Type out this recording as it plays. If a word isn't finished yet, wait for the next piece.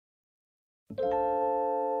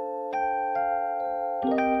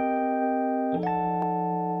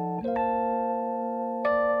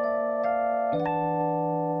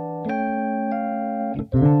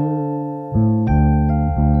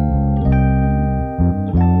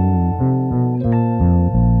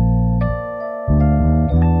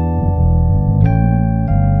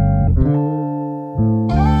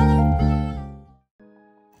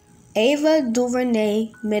Ava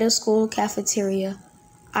DuVernay Middle School Cafeteria.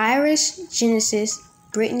 Irish, Genesis,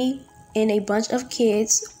 Brittany, and a bunch of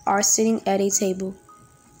kids are sitting at a table.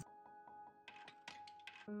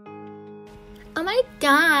 Oh my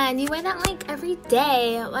god, you wear that like every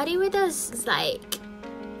day. Why do you wear those like...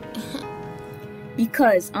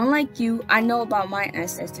 Because, unlike you, I know about my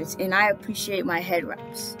ancestors and I appreciate my head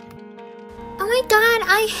wraps. Oh my god,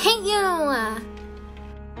 I hate you!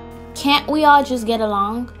 Can't we all just get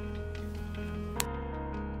along?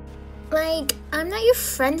 Like, I'm not your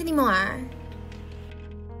friend anymore.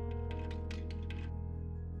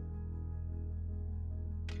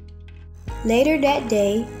 Later that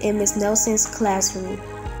day, in Miss Nelson's classroom.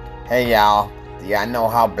 Hey y'all, do y'all know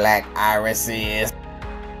how black Iris is?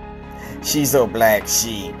 She's so black,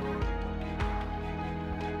 she...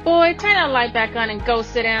 Boy, turn that light back on and go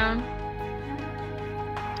sit down.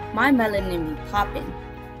 My melanin be poppin'.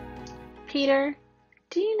 Peter,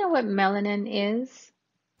 do you know what melanin is?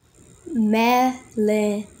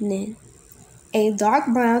 Melanin. A dark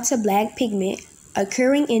brown to black pigment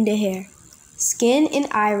occurring in the hair, skin, and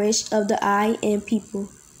iris of the eye in people.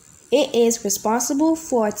 It is responsible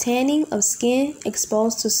for tanning of skin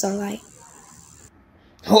exposed to sunlight.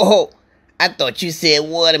 Oh, I thought you said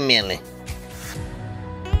watermelon.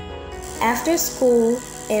 After school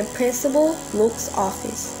in Principal Luke's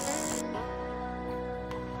office.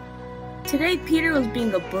 Today, Peter was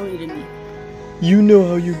being a bully to me. You know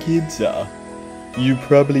how you kids are. You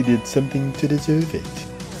probably did something to deserve it.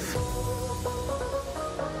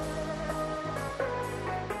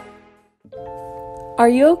 Are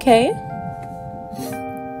you okay?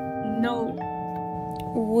 No.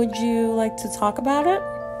 Would you like to talk about it?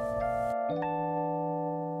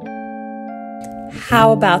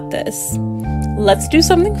 How about this? Let's do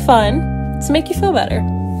something fun to make you feel better.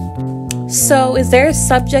 So, is there a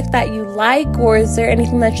subject that you like, or is there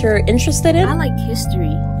anything that you're interested in? I like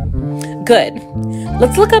history. Good.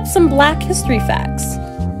 Let's look up some Black history facts.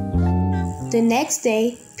 The next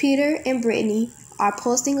day, Peter and Brittany are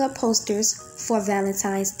posting up posters for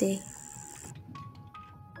Valentine's Day.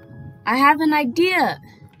 I have an idea.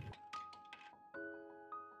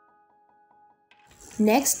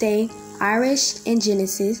 Next day, Irish and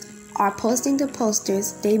Genesis are posting the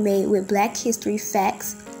posters they made with Black history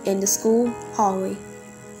facts in the school hallway.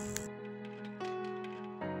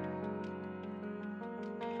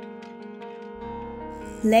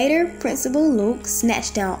 Later, Principal Luke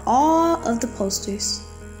snatched down all of the posters.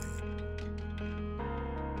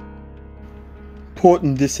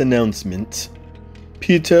 Important this announcement.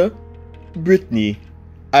 Peter, Brittany,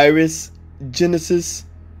 Iris, Genesis,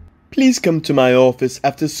 please come to my office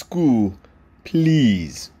after school.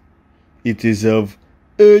 Please. It is of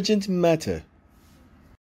urgent matter.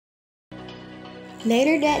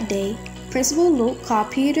 Later that day, Principal Luke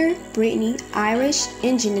called Peter, Brittany, Irish,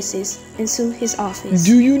 and Genesis into his office.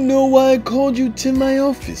 Do you know why I called you to my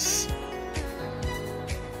office?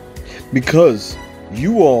 Because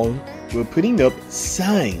you all were putting up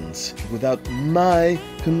signs without my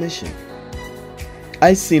permission.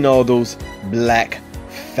 I seen all those black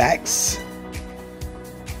facts.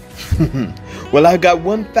 Well, I got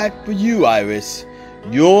one fact for you, Iris.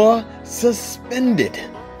 You're suspended.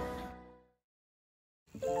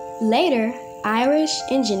 Later, Irish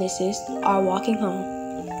and Genesis are walking home.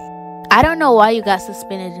 I don't know why you got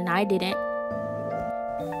suspended and I didn't.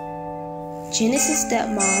 Genesis'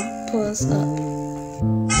 stepmom pulls up.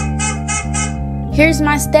 Here's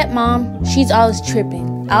my stepmom. She's always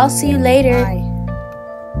tripping. I'll see you later. Bye.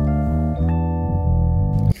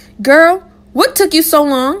 Girl, what took you so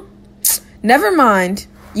long? Never mind.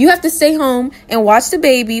 You have to stay home and watch the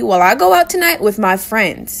baby while I go out tonight with my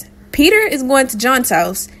friends. Peter is going to John's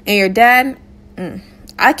house, and your dad,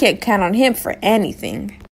 I can't count on him for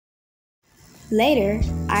anything. Later,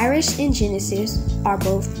 Irish and Genesis are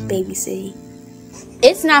both babysitting.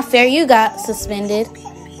 It's not fair you got suspended.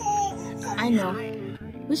 I know.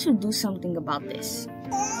 We should do something about this.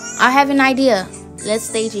 I have an idea. Let's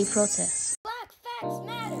stage a protest.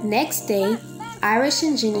 Next day, Irish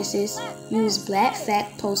and Genesis used Black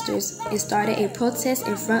fact posters and started a protest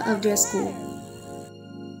in front of their school.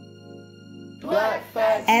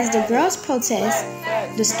 As the girls protest,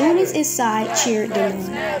 the students inside cheered them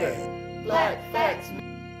on.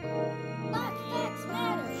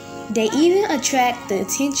 They even attract the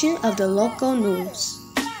attention of the local news.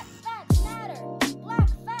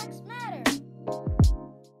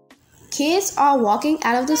 Kids are walking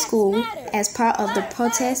out of the school as part of the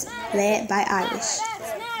protest led by Irish.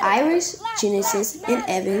 Irish, Genesis, and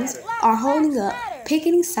Evans are holding up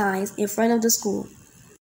picketing signs in front of the school.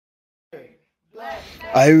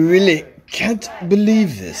 I really can't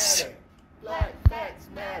believe this.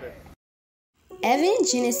 Evan,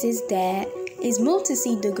 Genesis' dad, is moved to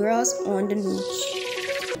see the girls on the news.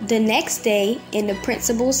 The next day, in the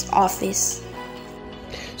principal's office.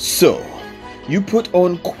 So, you put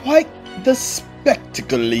on quite the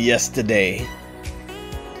spectacle yesterday.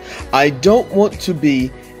 I don't want to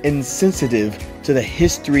be insensitive to the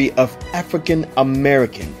history of African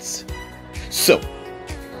Americans. So,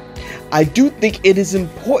 I do think it is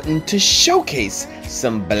important to showcase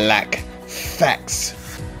some black facts.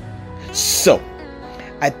 So,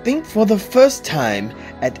 I think for the first time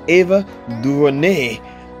at Ava DuVernay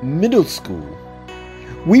Middle School,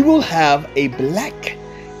 we will have a Black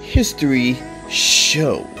History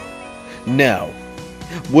show. Now,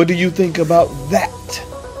 what do you think about that?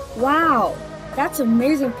 Wow, that's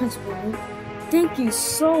amazing, Principal Luke. Thank you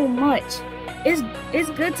so much. It's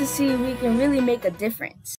good to see we can really make a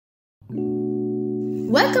difference.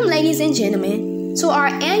 Welcome, ladies and gentlemen, to our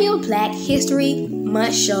annual Black History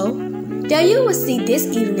Month show that you will see this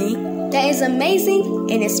evening that is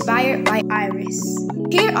amazing and inspired by Iris.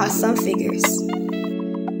 Here are some figures.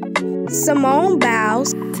 Simone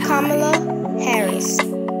Biles, Kamala Harris,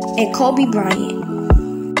 and Kobe Bryant.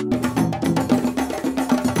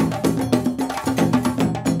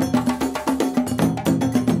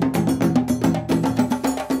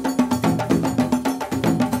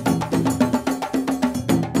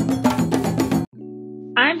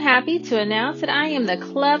 I'm happy to announce that I am the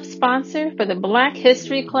club sponsor for the Black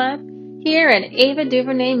History Club here at Ava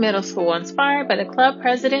DuVernay Middle School, inspired by the club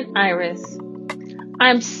president, Iris.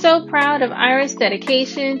 I'm so proud of Iris'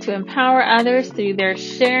 dedication to empower others through their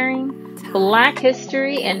sharing Black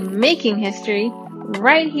history and making history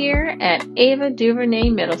right here at Ava DuVernay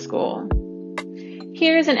Middle School.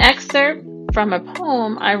 Here's an excerpt from a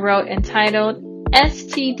poem I wrote entitled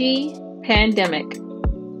STD Pandemic.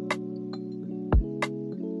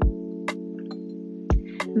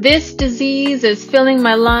 This disease is filling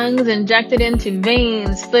my lungs, injected into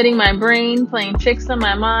veins, splitting my brain, playing tricks on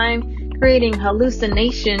my mind, creating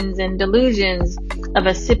hallucinations and delusions of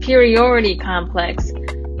a superiority complex,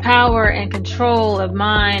 power and control of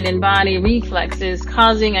mind and body reflexes,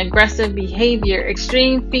 causing aggressive behavior,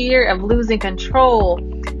 extreme fear of losing control,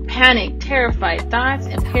 panic, terrified thoughts,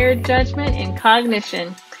 impaired judgment and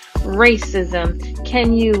cognition, racism.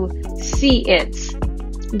 Can you see it?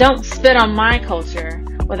 Don't spit on my culture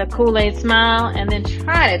with a Kool-Aid smile and then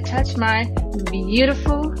try to touch my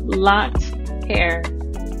beautiful locked hair.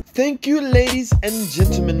 Thank you, ladies and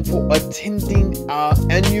gentlemen, for attending our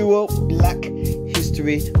annual Black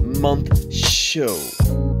History Month show.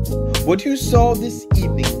 What you saw this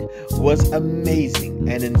evening was amazing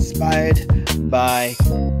and inspired by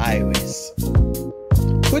Iris.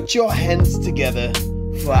 Put your hands together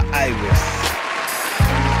for Iris.